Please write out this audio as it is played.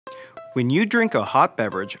When you drink a hot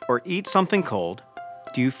beverage or eat something cold,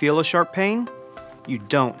 do you feel a sharp pain? You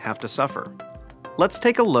don't have to suffer. Let's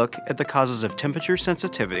take a look at the causes of temperature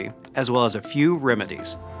sensitivity as well as a few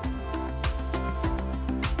remedies.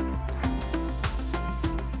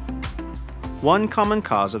 One common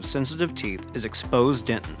cause of sensitive teeth is exposed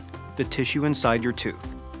dentin, the tissue inside your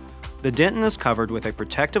tooth. The dentin is covered with a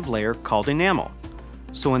protective layer called enamel.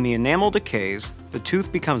 So when the enamel decays, the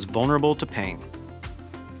tooth becomes vulnerable to pain.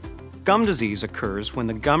 Gum disease occurs when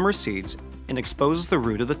the gum recedes and exposes the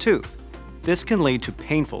root of the tooth. This can lead to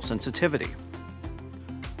painful sensitivity.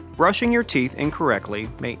 Brushing your teeth incorrectly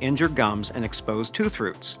may injure gums and expose tooth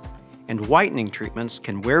roots, and whitening treatments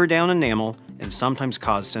can wear down enamel and sometimes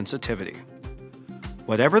cause sensitivity.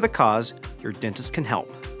 Whatever the cause, your dentist can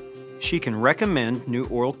help. She can recommend new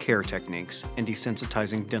oral care techniques and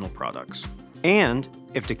desensitizing dental products. And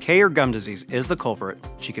if decay or gum disease is the culprit,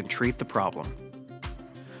 she can treat the problem.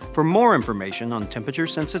 For more information on temperature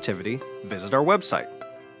sensitivity, visit our website.